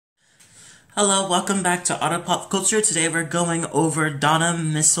Hello, welcome back to Otter Pop Culture. Today we're going over Donna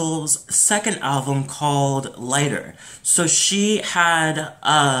Missel's second album called Lighter. So she had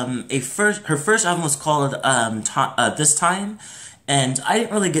her first album was called This Time, and I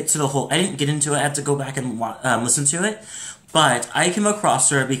didn't really get to I didn't get into it. I had to go back and listen to it. But I came across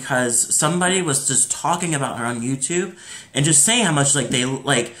her because somebody was just talking about her on YouTube and just saying how much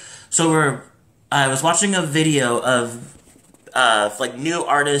I was watching a video of new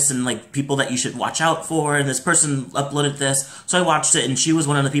artists and like people that you should watch out for, and this person uploaded this, so I watched it, and she was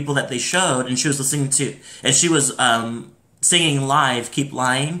one of the people that they showed, and she was singing live "Keep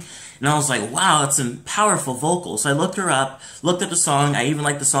Lying," and I was like, wow, that's some powerful vocals. So I looked her up, looked at the song. I even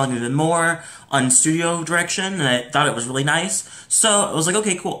liked the song even more on Studio Direction, and I thought it was really nice. So I was like,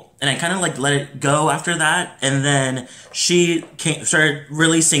 okay, cool. And I kind of like let it go after that, and then she started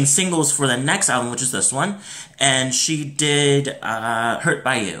releasing singles for the next album, which is this one, and she did "Hurt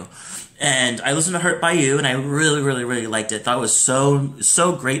by You." And I listened to "Hurt by You," and I really, really, really liked it. Thought it was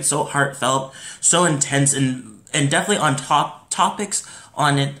so great, so heartfelt, so intense, and definitely on topics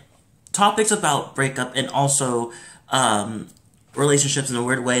about breakup, and also relationships in a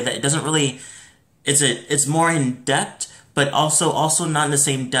weird way that it doesn't really. It's more in depth, but also not in the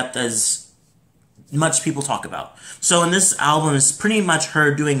same depth as much people talk about. So in this album is pretty much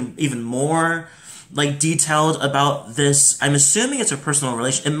her doing even more like detailed about this. I'm assuming it's her personal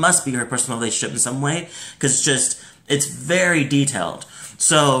relationship. It must be her personal relationship in some way, because it's very detailed.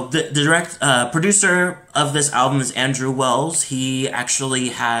 So the direct producer of this album is Andrew Wells. He actually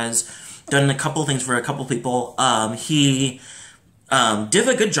has done a couple things for a couple people. He did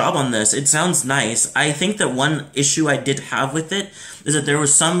a good job on this. It sounds nice. I think that one issue I did have with it is that there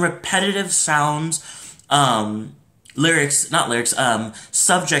was some repetitive sounds,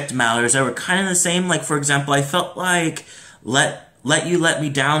 subject matters that were kind of the same. Like, for example, I felt like Let You Let Me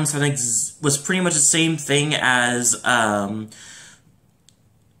Down something was pretty much the same thing as, what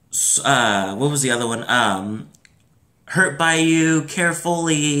was the other one? Hurt by You,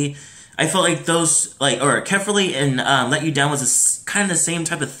 Carefully. I felt like those, Carefully and Let You Down was kind of the same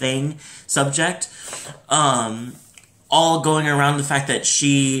type of thing, subject. All going around the fact that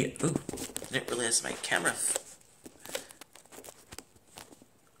she... Ooh, I didn't realize my camera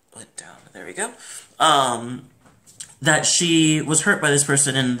went down. There we go. That she was hurt by this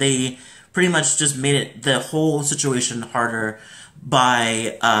person, and they pretty much just made it the whole situation harder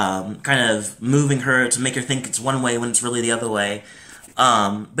by kind of moving her to make her think it's one way when it's really the other way.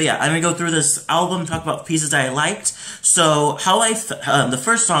 But yeah, I'm gonna go through this album, talk about pieces that I liked. So, the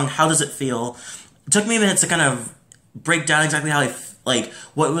first song, How Does It Feel? It took me a minute to kind of break down exactly how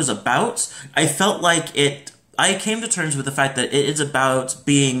what it was about. I felt like I came to terms with the fact that it is about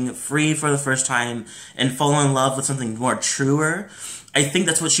being free for the first time and falling in love with something more truer. I think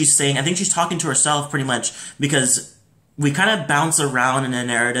that's what she's saying. I think she's talking to herself pretty much, because we kind of bounce around in a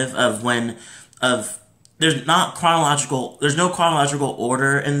narrative there's no chronological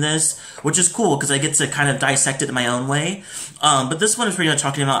order in this, which is cool because I get to kind of dissect it in my own way. But this one is pretty much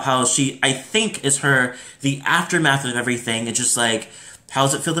talking about how I think is the aftermath of everything. It's just like, how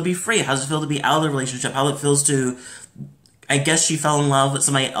does it feel to be free? How does it feel to be out of the relationship? How it feels to, I guess she fell in love with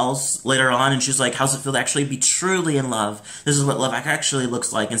somebody else later on, and she's like, how does it feel to actually be truly in love? This is what love actually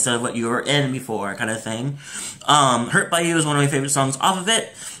looks like instead of what you were in before, kind of thing. Hurt by You is one of my favorite songs off of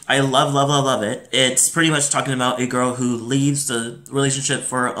it. I love it. It's pretty much talking about a girl who leaves the relationship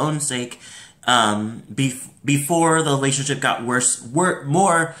for her own sake, before the relationship got worse,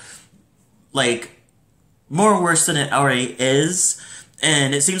 more worse than it already is.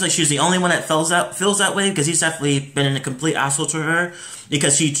 And it seems like she's the only one that feels that way, because he's definitely been a complete asshole to her.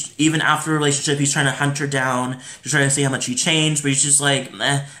 Because even after a relationship, he's trying to hunt her down, he's trying to see how much she changed, but he's just like,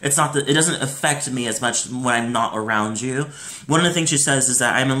 it doesn't affect me as much when I'm not around you. One of the things she says is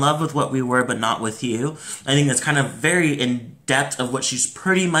that I'm in love with what we were, but not with you. I think that's kind of very in depth of what she's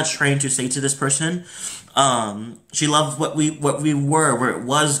pretty much trying to say to this person. She loved what we were, where it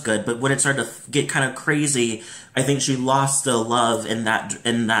was good, but when it started to get kind of crazy, I think she lost the love in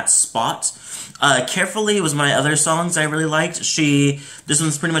that spot. Carefully was my other songs I really liked. This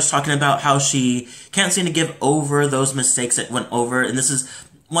one's pretty much talking about how she can't seem to give over those mistakes that went over, and this is,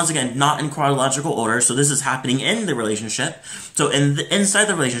 once again, not in chronological order, so this is happening in the relationship. So inside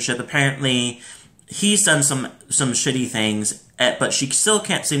the relationship, apparently, he's done some shitty things, but she still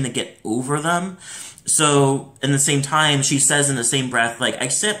can't seem to get over them. So, in the same time, she says in the same breath, like, I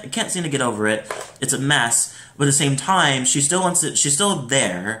can't seem to get over it, it's a mess, but at the same time, she still wants it, she's still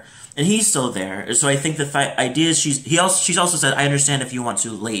there, and he's still there. So I think the idea is she's also said, I understand if you want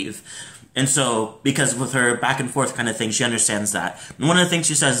to leave. And so, because with her back and forth kind of thing, she understands that. And one of the things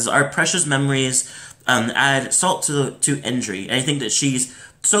she says is, our precious memories add salt to injury. And I think that she's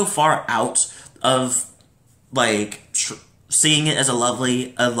so far out of, like, seeing it as a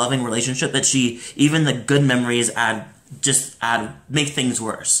loving relationship that even the good memories make things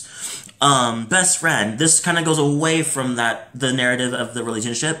worse. Best friend. This kind of goes away from the narrative of the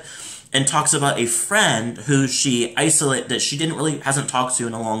relationship and talks about a friend who that she hasn't talked to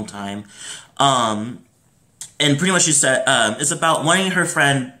in a long time. And pretty much she said, it's about wanting her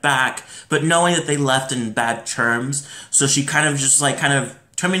friend back, but knowing that they left in bad terms. So she kind of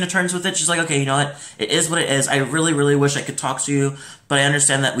coming to terms with it. She's like, okay, you know what? It is what it is. I really, really wish I could talk to you, but I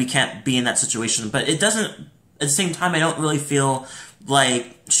understand that we can't be in that situation. But it doesn't, at the same time, I don't really feel like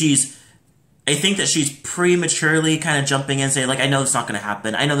I think that she's prematurely kind of jumping in and saying, like, I know it's not going to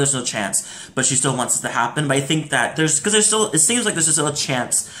happen. I know there's no chance, but she still wants it to happen. But I think that it seems like there's still a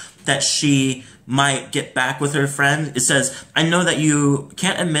chance that she might get back with her friend. It says, I know that you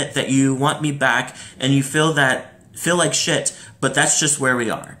can't admit that you want me back and you feel like shit, but that's just where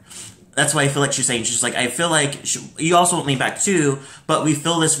we are. That's why I feel like she's saying, she's like, I feel like you also want me back too, but we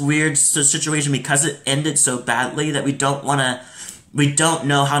feel this weird situation because it ended so badly that we don't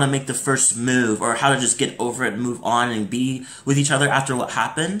know how to make the first move or how to just get over it and move on and be with each other after what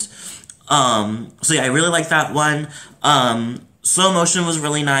happened. So yeah, I really like that one. Slow motion was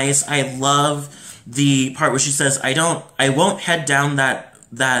really nice. I love the part where she says, I won't head down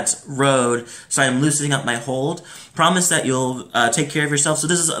that road, so I'm loosening up my hold. Promise that you'll take care of yourself. So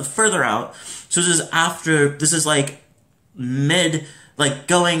this is further out. So this is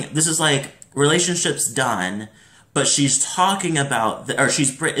like relationships done, but she's talking about,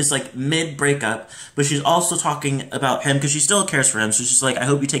 it's like mid-breakup, but she's also talking about him because she still cares for him. So she's like, I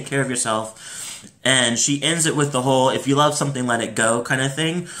hope you take care of yourself. And she ends it with the whole, if you love something, let it go kind of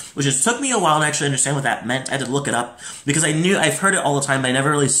thing, which took me a while to actually understand what that meant. I had to look it up because I've heard it all the time, but I never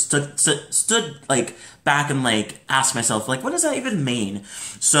really stood like back and like asked myself, like, what does that even mean?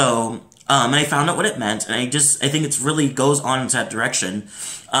 So, and I found out what it meant, and I think it's really goes on into that direction.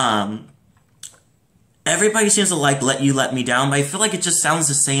 Everybody seems to like let me down, but I feel like it just sounds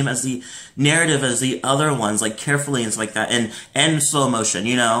the same as the narrative as the other ones, like Carefully and stuff like that, and Slow Motion,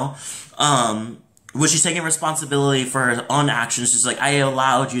 you know? Where she's taking responsibility for her own actions. She's like, I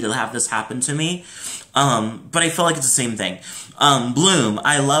allowed you to have this happen to me. But I feel like it's the same thing. Bloom.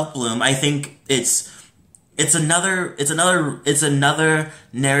 I love Bloom. I think it's another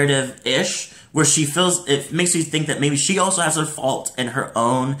narrative-ish where she feels, it makes me think that maybe she also has a fault in her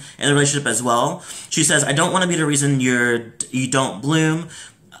own, in the relationship as well. She says, I don't want to be the reason you don't bloom.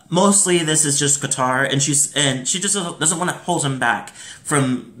 Mostly this is just Qatar, and she just doesn't want to hold him back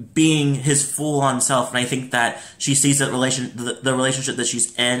from being his full-on self, and I think that she sees that the relationship that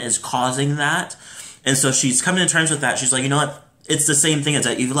she's in is causing that, and so she's coming to terms with that. She's like, you know what, it's the same thing as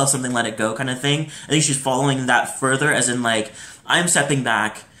that, if you love something, let it go kind of thing. I think she's following that further, as in like, I'm stepping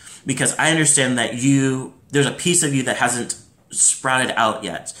back because I understand that there's a piece of you that hasn't sprouted out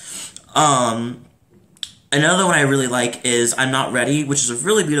yet. Another one I really like is I'm Not Ready, which is a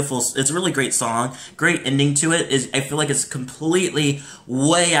really great song. Great ending to it. I feel like it's completely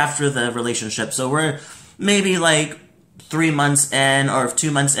way after the relationship. So we're maybe like 3 months in or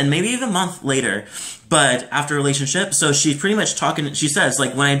 2 months in, maybe even a month later, but after a relationship. So she's pretty much she says,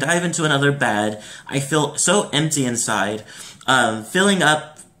 like, when I dive into another bed, I feel so empty inside, filling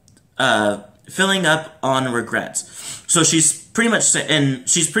up on regret. So she's pretty much saying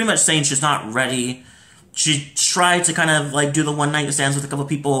she's not ready. She tried to kind of, like, do the one-night stands with a couple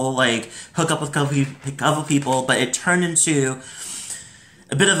people, like, hook up with a couple people, but it turned into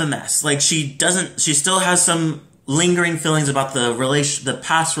a bit of a mess. Like, she still has some lingering feelings about the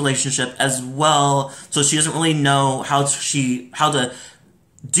past relationship as well, so she doesn't really know how to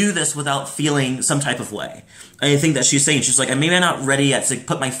do this without feeling some type of way. I think that she's saying, she's like, maybe I'm not ready yet to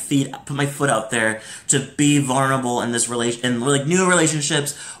put my foot out there to be vulnerable in this in like new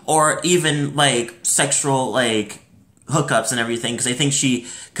relationships or even like sexual like hookups and everything, because I think she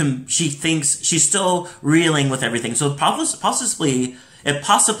thinks she's still reeling with everything. So possibly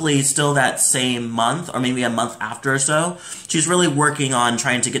still that same month or maybe a month after or so, she's really working on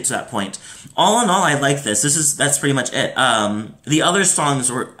trying to get to that point. All in all, I like this. That's pretty much it. The other songs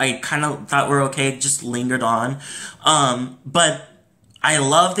I kind of thought were okay, just lingered on. But I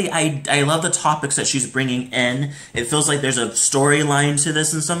love the topics that she's bringing in. It feels like there's a storyline to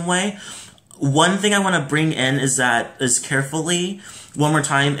this in some way. One thing I want to bring in is Carefully, one more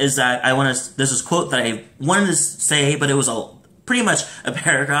time, is that this is a quote that I wanted to say, but it was pretty much a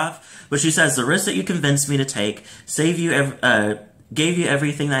paragraph, but she says, the risk that you convinced me to take, save you gave you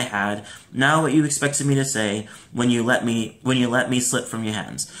everything I had. Now what you expected me to say when you let me slip from your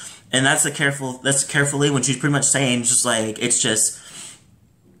hands. And that's carefully when she's pretty much saying just like, it's just,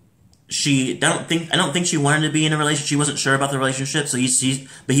 I don't think she wanted to be in a relationship. She wasn't sure about the relationship, so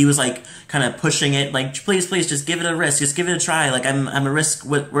but he was like kind of pushing it, like, please, just give it a risk, just give it a try. Like, I'm a risk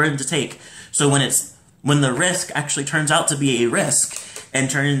we're in to take. So when the risk actually turns out to be a risk and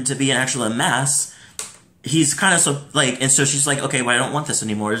turned to be an actual mess, he's kind of and so she's like, okay, well, I don't want this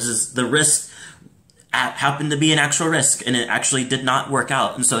anymore. This is the risk happened to be an actual risk, and it actually did not work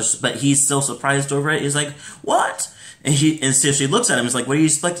out. And so, but he's still surprised over it. He's like, what? And so she looks at him and is like, what do you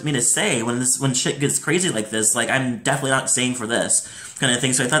expect me to say when shit gets crazy like this? Like, I'm definitely not staying for this kind of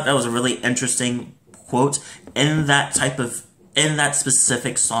thing. So I thought that was a really interesting quote in that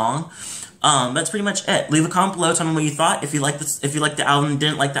specific song. That's pretty much it. Leave a comment below, tell me what you thought. If you liked the album,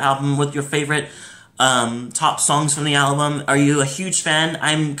 didn't like the album, what your favorite top songs from the album. Are you a huge fan?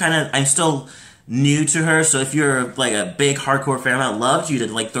 I'm still new to her, so if you're like a big hardcore fan, I'd love you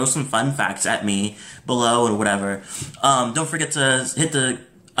to like throw some fun facts at me below and whatever. Don't forget to hit the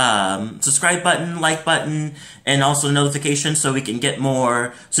subscribe button, like button, and also notifications so you can get more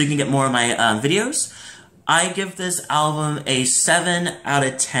of my videos. I give this album a 7 out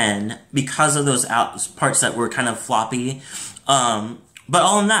of 10 because of those parts that were kind of floppy. But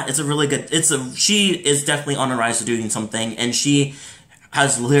all in that, it's a really good. She is definitely on the rise to doing something, and she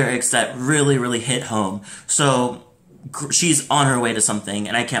has lyrics that really, really hit home. So she's on her way to something,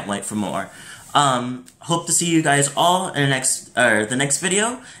 and I can't wait for more. Hope to see you guys all in the next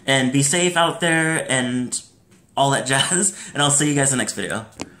video, and be safe out there and all that jazz. And I'll see you guys in the next video.